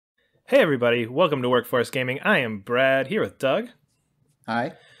Hey everybody, welcome to Workforce Gaming. I am Brad, here with Doug.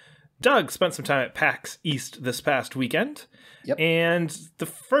 Hi. Doug spent some time at Pax East this past weekend, Yep. and the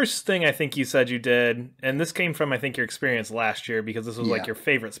first thing I think you said you did, and this came from I think your experience last year, because this was like Yeah. your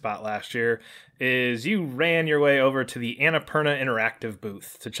favorite spot last year, is you ran your way over to the Annapurna Interactive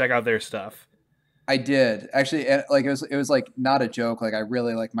booth to check out their stuff. I did actually. Like it was like not a joke. Like I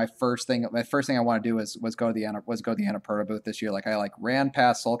really like my first thing I want to do was go to the Annapurna booth this year. Like I like ran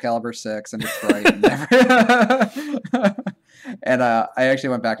past Soul Calibur 6 and Detroit and never. And I actually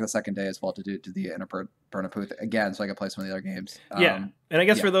went back the second day as well to the Annapurna booth again, so I could play some of the other games. Yeah, and I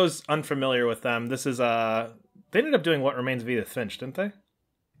guess yeah. for those unfamiliar with them, this is they ended up doing What Remains of Edith Finch, didn't they?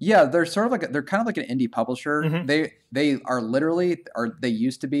 Yeah, they're sort of like they're kind of like an indie publisher. Mhm. They are literally they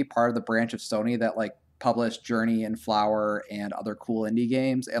used to be part of the branch of Sony that like published Journey and Flower and other cool indie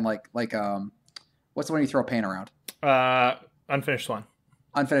games and like what's the one you throw paint around? Unfinished Swan.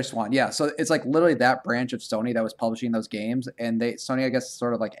 Unfinished Swan. Yeah, so it's like literally that branch of Sony that was publishing those games, and Sony I guess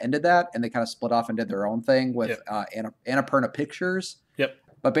sort of like ended that, and they kind of split off and did their own thing with Annapurna Pictures. Yep.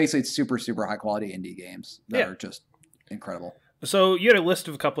 But basically, it's super high quality indie games that are just incredible. So you had a list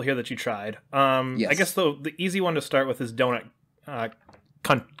of a couple here that you tried. Yes. I guess the easy one to start with is Donut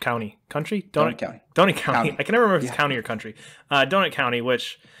County. Country? Donut County. Donut County. I can never remember if it's Yeah. county or country. Donut County,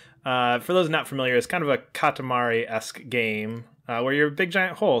 which, for those not familiar, is kind of a Katamari-esque game where you're a big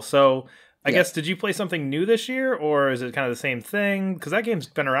giant hole. So I guess, did you play something new this year, or is it kind of the same thing? Because that game's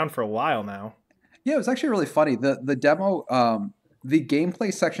been around for a while now. Yeah, it was actually really funny. The demo, the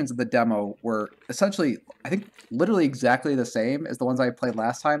gameplay sections of the demo were essentially, I think, literally exactly the same as the ones I played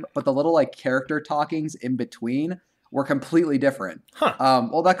last time, but the little like character talkings in between were completely different. Huh.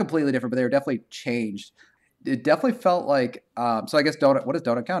 Well, not completely different, but they were definitely changed. It definitely felt like, so I guess what is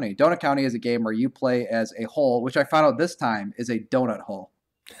Donut County? Donut County is a game where you play as a hole, which I found out this time is a donut hole.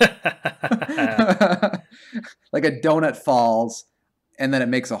 Like a donut falls and then it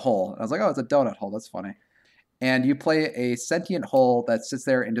makes a hole. I was like, oh, it's a donut hole. That's funny. And you play a sentient hole that sits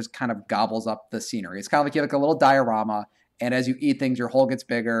there and just kind of gobbles up the scenery. It's kind of like you have like a little diorama, and as you eat things, your hole gets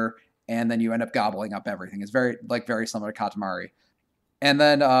bigger, and then you end up gobbling up everything. It's very similar to Katamari. And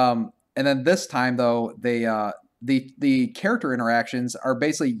then this time though, the character interactions are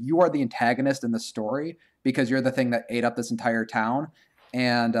basically you are the antagonist in the story because you're the thing that ate up this entire town,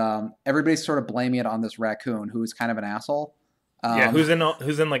 and everybody's sort of blaming it on this raccoon who's kind of an asshole. Who's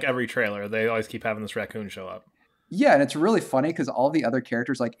in like every trailer? They always keep having this raccoon show up. Yeah, and it's really funny because all the other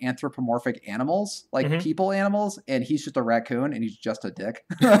characters like anthropomorphic animals, like people animals, and he's just a raccoon and he's just a dick.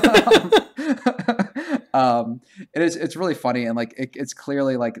 It's really funny, and like it's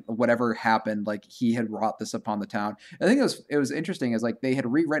clearly like whatever happened, like he had wrought this upon the town. I think it was interesting is like they had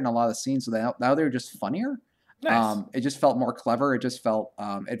rewritten a lot of the scenes so that now they were just funnier. Nice. It just felt more clever. It felt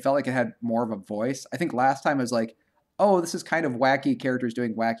like it had more of a voice. I think last time it was like, oh, this is kind of wacky characters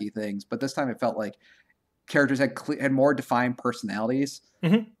doing wacky things, but this time it felt like characters had more defined personalities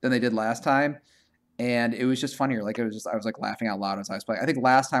than they did last time, and it was just funnier. Like I was like laughing out loud as I was playing. I think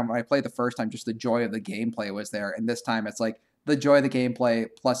last time when I played the first time, just the joy of the gameplay was there, and this time it's like the joy of the gameplay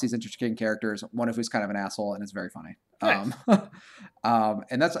plus these interesting characters, one of who's kind of an asshole, and it's very funny. Nice.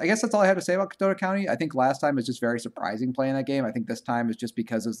 And I guess that's all I had to say about Donut County. I think last time was just very surprising playing that game. I think this time is just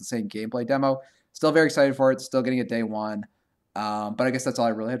because it's the same gameplay demo. Still very excited for it. Still getting it day one. But I guess that's all I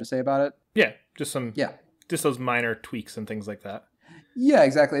really have to say about it. Yeah, just those minor tweaks and things like that. Yeah,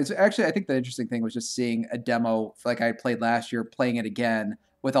 exactly. It's actually, I think the interesting thing was just seeing a demo like I played last year, playing it again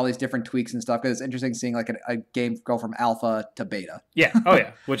with all these different tweaks and stuff. Because it's interesting seeing like a game go from alpha to beta. Yeah. Oh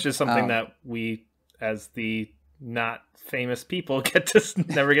yeah. Which is something that we, as the not famous people,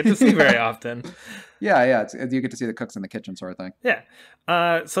 never get to see very often. Yeah. You get to see the cooks in the kitchen sort of thing. Yeah.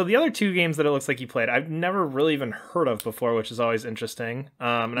 So the other two games that it looks like you played, I've never really even heard of before, which is always interesting.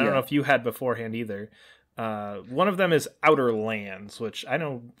 And I don't know if you had beforehand either. One of them is Outer Lands, which I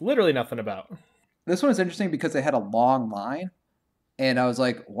know literally nothing about. This one is interesting because they had a long line, and I was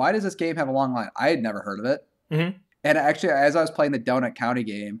like, why does this game have a long line? I had never heard of it. And actually, as I was playing the Donut County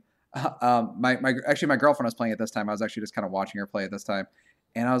game, my girlfriend was playing it this time. I was actually just kind of watching her play it this time.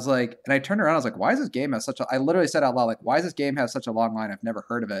 And I was like, and I turned around, I was like, why is this game have I literally said out loud, like, why does this game have such a long line? I've never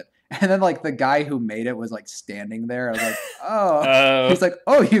heard of it. And then like the guy who made it was like standing there. I was like, oh, he's like,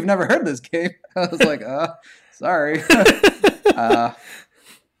 oh, you've never heard of this game? I was like, sorry.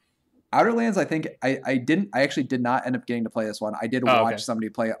 Outer Lands, I think I actually did not end up getting to play this one. I did watch somebody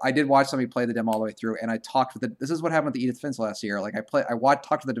play it. I did watch somebody play the demo all the way through, and I talked with this is what happened with the Edith Finch last year. Like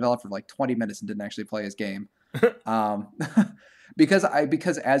talked to the developer for like 20 minutes and didn't actually play his game. Because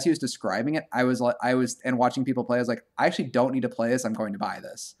as he was describing it, I was and watching people play, I was like, I actually don't need to play this. I'm going to buy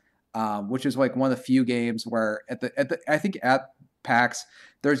this. which is like one of the few games where I think at PAX,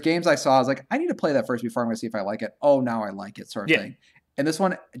 there's games I saw. I was like, I need to play that first before I'm going to see if I like it. Oh, now I like it, sort of Yeah. thing. And this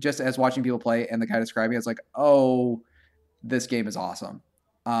one, just as watching people play and the guy describing it, I was like, oh, this game is awesome.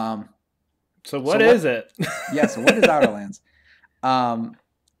 So what is it? Yeah, so what is Outer Lands?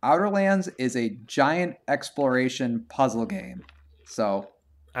 Outer Lands is a giant exploration puzzle game. So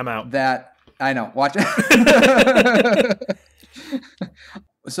I'm out. That I know. Watch it.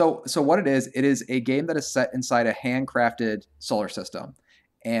 So what it is a game that is set inside a handcrafted solar system,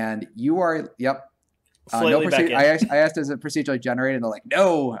 and you are Slightly back in. I asked, is it procedurally generated? And they're like,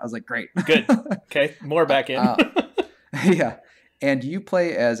 no. I was like, great. Good. Okay, more back in. Yeah, and you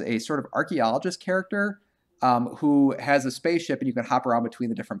play as a sort of archaeologist character who has a spaceship, and you can hop around between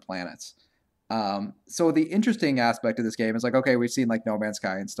the different planets. So the interesting aspect of this game is like, okay, we've seen like No Man's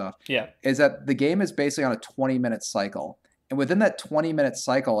Sky and stuff. Yeah. Is that the game is basically on a 20-minute cycle. And within that 20-minute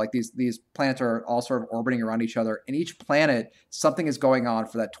cycle, like these planets are all sort of orbiting around each other. And each planet, something is going on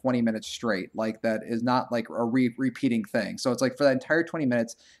for that 20 minutes straight. Like that is not like a repeating thing. So it's like for that entire 20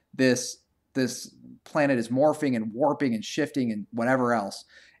 minutes, this planet is morphing and warping and shifting and whatever else.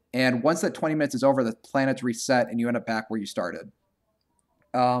 And once that 20 minutes is over, the planet's reset and you end up back where you started.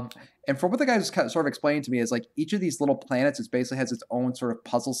 And from what the guy was kind of sort of explaining to me is like each of these little planets is basically has its own sort of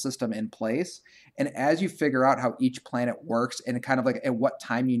puzzle system in place. And as you figure out how each planet works and kind of like at what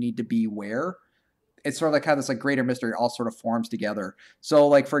time you need to be where, it's sort of like how this like greater mystery all sort of forms together. So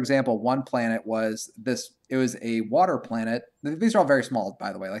like, for example, one planet was it was a water planet. These are all very small,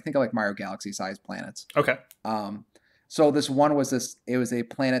 by the way. Like think of like Mario Galaxy sized planets. Okay. So this one was it was a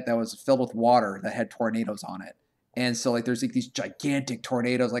planet that was filled with water that had tornadoes on it. And so like there's like these gigantic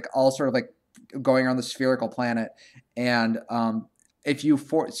tornadoes, like all sort of like going around the spherical planet. And if you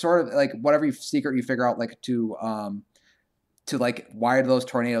sort of like whatever secret you figure out like to like why are those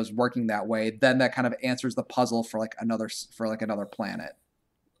tornadoes working that way, then that kind of answers the puzzle for another planet.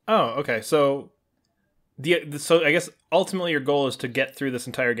 Oh, okay. So so I guess ultimately your goal is to get through this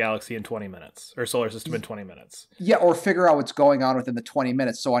entire galaxy in 20 minutes or solar system in 20 minutes. Yeah, or figure out what's going on within the 20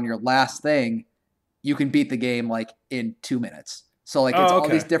 minutes. So on your last thing, you can beat the game like in 2 minutes. So like it's all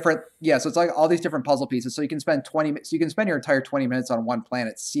these different, so it's like all these different puzzle pieces. So you can spend your entire 20 minutes on one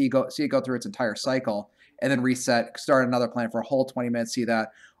planet, see it go through its entire cycle, and then reset, start another planet for a whole 20 minutes, see that.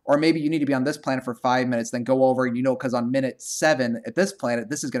 Or maybe you need to be on this planet for 5 minutes, then go over, because on minute 7 at this planet,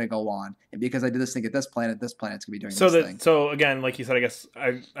 this is going to go on. And because I did this thing at this planet's going to be doing this thing. So again, like you said, I guess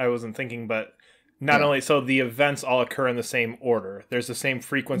I wasn't thinking, but not only, so the events all occur in the same order. There's the same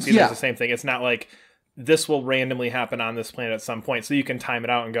frequency, there's the same thing. It's not like this will randomly happen on this planet at some point. So you can time it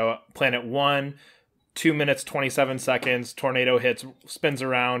out and go planet 1, 2 minutes, 27 seconds, tornado hits, spins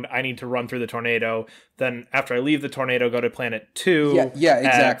around. I need to run through the tornado. Then after I leave the tornado, go to planet 2. Yeah,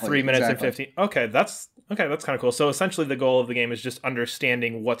 exactly. At 3 minutes and 15. Okay, that's kind of cool. So essentially the goal of the game is just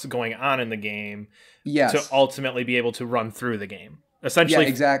understanding what's going on in the game to ultimately be able to run through the game. Essentially,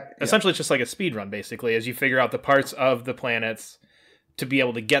 Essentially it's just like a speed run, basically, as you figure out the parts of the planets to be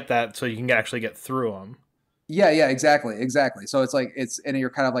able to get that so you can actually get through them. Yeah, exactly. So it's like and you're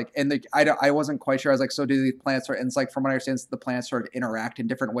kind of like, and I wasn't quite sure. I was like, so do these planets and it's like from what I understand, the planets sort of interact in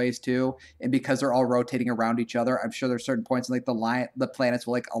different ways too, and because they're all rotating around each other, I'm sure there's certain points in like the planets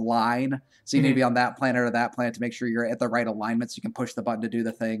will like align, so you need to be on that planet or that planet to make sure you're at the right alignment, so you can push the button to do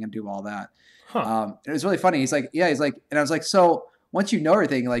the thing and do all that. It was really funny. He's like, and I was like, so once you know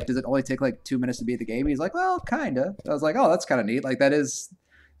everything, like, does it only take like 2 minutes to beat the game? He's like, well, kind of. I was like, oh, that's kind of neat. Like that is.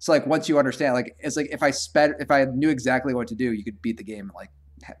 So like once you understand, like it's like if I knew exactly what to do, you could beat the game in like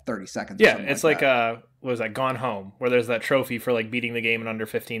 30 seconds. Yeah, it's like what was that, Gone Home, where there's that trophy for like beating the game in under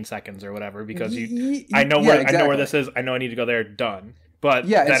 15 seconds or whatever, because I know where this is, I know I need to go there, done. But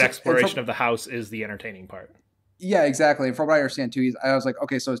that exploration of the house is the entertaining part. Yeah, exactly. And from what I understand too, I was like,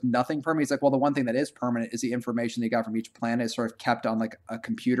 okay, so it's nothing permanent. He's like, well, the one thing that is permanent is the information that you got from each planet is sort of kept on like a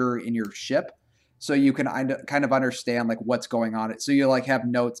computer in your ship. So you can kind of understand like what's going on. So you like have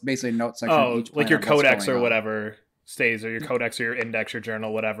notes, basically note section. Oh, each like your codex or whatever stays, or your codex or your index or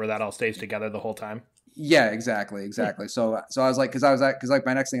journal, whatever, that all stays together the whole time. Yeah, exactly. So I was like, because like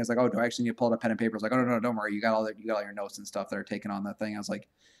my next thing is like, oh, do I actually need to pull out a pen and paper? I was like, oh no, don't worry, you got all your notes and stuff that are taken on that thing. I was like,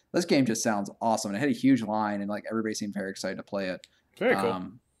 this game just sounds awesome. And it had a huge line, and like everybody seemed very excited to play it. Very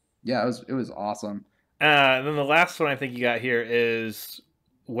cool. Yeah, it was awesome. And then the last one I think you got here is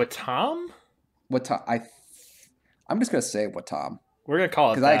Wattam. I'm just gonna say Wattam. We're gonna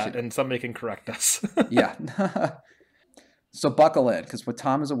call it that, and somebody can correct us. Yeah. So buckle in, because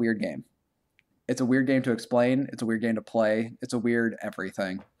Wattam is a weird game. It's a weird game to explain. It's a weird game to play. It's a weird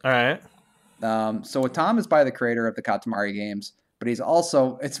everything. All right. So Wattam is by the creator of the Katamari games. but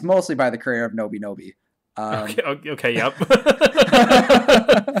it's mostly by the creator of Nobi Nobi. Okay, yep.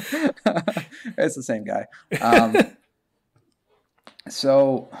 It's the same guy.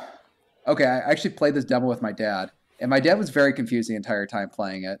 Okay, I actually played this demo with my dad, and my dad was very confused the entire time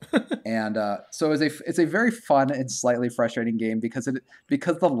playing it. And so it's a very fun and slightly frustrating game because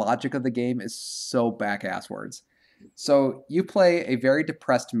the logic of the game is so back-asswards. So you play a very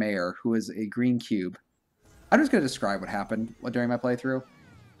depressed mayor who is a green cube. I'm just going to describe what happened during my playthrough.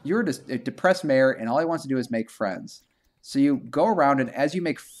 You're a depressed mayor, and all he wants to do is make friends. So you go around, and as you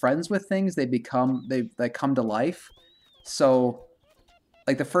make friends with things, they come to life. So,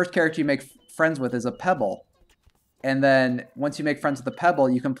 like, the first character you make friends with is a pebble. And then once you make friends with the pebble,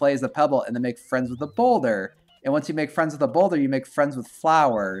 you can play as the pebble and then make friends with the boulder. And once you make friends with the boulder, you make friends with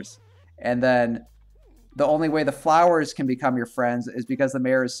flowers. And then the only way the flowers can become your friends is because the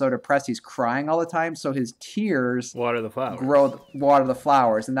mayor is so depressed, he's crying all the time. So his tears water the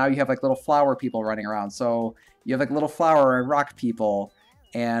flowers. And now you have like little flower people running around. So you have like little flower and rock people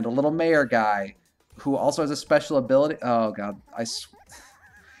and a little mayor guy who also has a special ability. Oh God,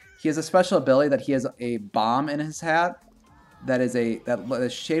 he has a special ability that he has a bomb in his hat that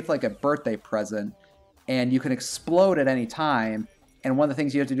is shaped like a birthday present, and you can explode at any time. And one of the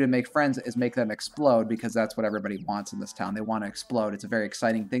things you have to do to make friends is make them explode, because that's what everybody wants in this town. They want to explode. It's a very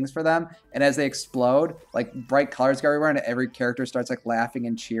exciting thing for them. And as they explode, like bright colors go everywhere, and every character starts like laughing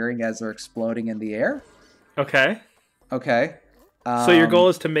and cheering as they're exploding in the air. Okay. So your goal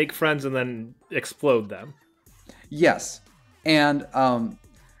is to make friends and then explode them. Yes. And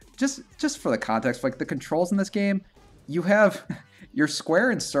just for the context, like the controls in this game, you have your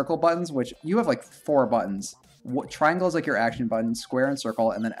square and circle buttons, which you have like 4 buttons. Triangle is like your action button, square and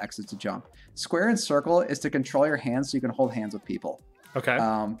circle, and then X is to jump. Square and circle is to control your hands so you can hold hands with people. Okay.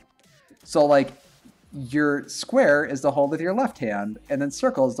 So like your square is to hold with your left hand, and then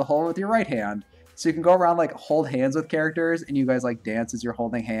circle is to hold with your right hand. So you can go around like hold hands with characters, and you guys like dance as you're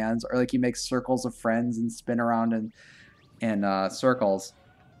holding hands, or like you make circles of friends and spin around in circles.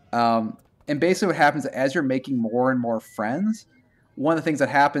 And basically what happens as you're making more and more friends, one of the things that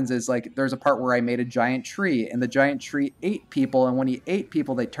happens is like there's a part where I made a giant tree, and the giant tree ate people, and when he ate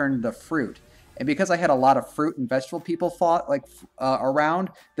people, they turned into fruit. And because I had a lot of fruit and vegetable people around,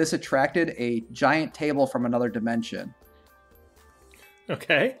 this attracted a giant table from another dimension.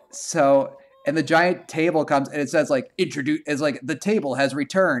 Okay. So, and the giant table comes, and it says like the table has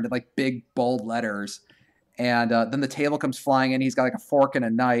returned in like big bold letters. And then the table comes flying in. He's got like a fork and a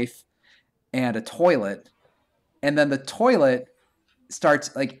knife and a toilet. And then the toilet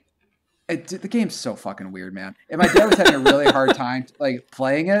starts like the game's so fucking weird, man. And my dad was having a really hard time like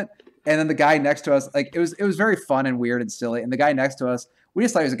playing it. And then the guy next to us, like it was very fun and weird and silly. And the guy next to us, we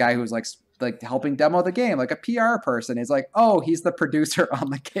just thought he was a guy who was like helping demo the game, like a PR person. He's like, oh, he's the producer on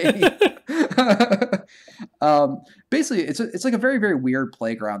the game. Basically, it's like a very, very weird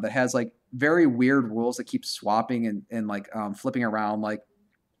playground that has like very weird rules that keep swapping and like flipping around. Like,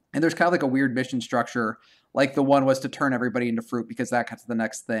 and there's kind of like a weird mission structure. Like the one was to turn everybody into fruit because that cuts the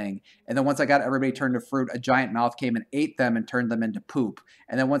next thing. And then once I got everybody turned to fruit, a giant mouth came and ate them and turned them into poop.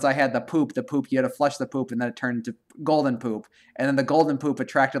 And then once I had the poop, you had to flush the poop, and then it turned into golden poop. And then the golden poop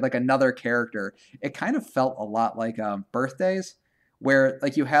attracted like another character. It kind of felt a lot like Birthdays, where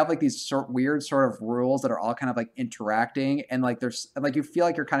like you have like these weird sort of rules that are all kind of like interacting, and like you feel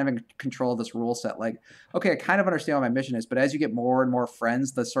like you're kind of in control of this rule set. Like, okay, I kind of understand what my mission is, but as you get more and more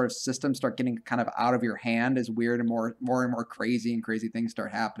friends, the sort of systems start getting kind of out of your hand as weird and more and more crazy things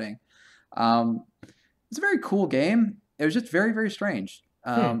start happening. It's a very cool game. It was just very, very strange.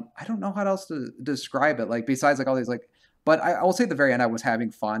 I don't know how else to describe it. Like besides like all these like, but I will say at the very end I was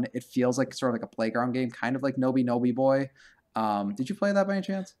having fun. It feels like sort of like a playground game, kind of like Nobi Nobi Boy. Did you play that by any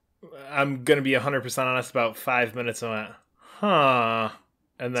chance? I'm gonna be 100% honest. About 5 minutes, I went, huh.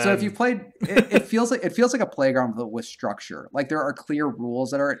 And then, so if you played, it feels like a playground with structure. Like there are clear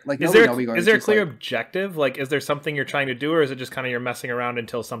rules that are like. Is there a clear objective? Like, is there something you're trying to do, or is it just kind of you're messing around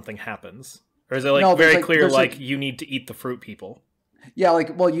until something happens? Or is it like very clear, like you need to eat the fruit people? Yeah,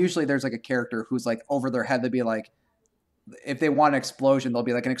 like usually there's like a character who's like over their head. They'd be like, if they want an explosion, they'll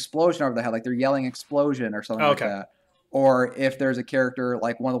be like an explosion over their head, like they're yelling explosion or something like that. Or if there's a character,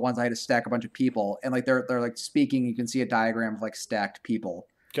 like one of the ones I had to stack a bunch of people, and like they're like speaking, you can see a diagram of like stacked people.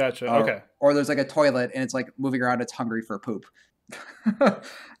 Gotcha. Okay. Or there's like a toilet, and it's like moving around, it's hungry for poop.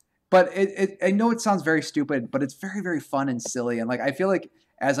 But I know it sounds very stupid, but it's very, very fun and silly. And like I feel like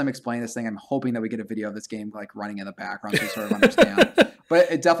as I'm explaining this thing, I'm hoping that we get a video of this game like running in the background so you sort of understand.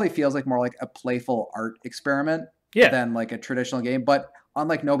 But it definitely feels like more like a playful art experiment than like a traditional game. But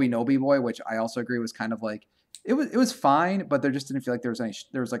unlike Nobi Nobi Boy, which I also agree was kind of like it was fine, but there just didn't feel like there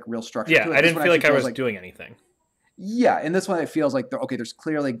was like real structure Yeah, to it. I This didn't one feel like actually I feels was doing anything. yeah, and this one it feels like okay, there's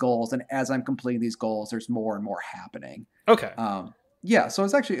clearly goals, and as I'm completing these goals, there's more and more happening. Okay. Yeah, so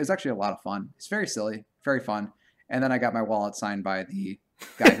it's actually a lot of fun. It's very silly, very fun. And then I got my wallet signed by the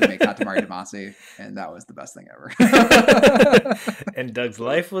guy who made Katamari Damacy, and that was the best thing ever. And Doug's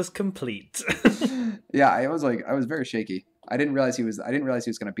life was complete. Yeah, I was very shaky. I didn't realize he was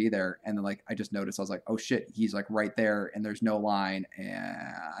going to be there, and then like I just noticed I was like, oh shit, he's like right there, and there's no line,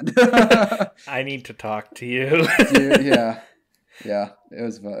 and I need to talk to you. dude, yeah, it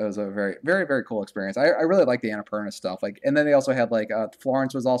was a very very very cool experience. I really like the Annapurna stuff. Like, and then they also had like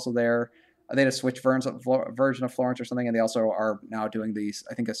Florence was also there. They had a Switch version of Florence or something, and they also are now doing these.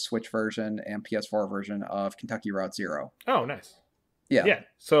 I think a Switch version and PS4 version of Kentucky Route Zero. Oh, nice. Yeah, Yeah.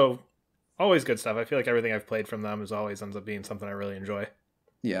 So always good stuff. I feel like everything I've played from them is always ends up being something I really enjoy.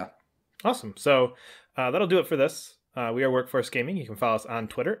 yeah. Awesome. So that'll do it for this. We are Workforce Gaming. You can follow us on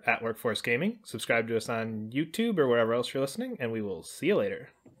Twitter at Workforce Gaming. Subscribe to us on YouTube or wherever else you're listening, and we will see you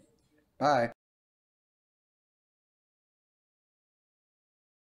later. Bye.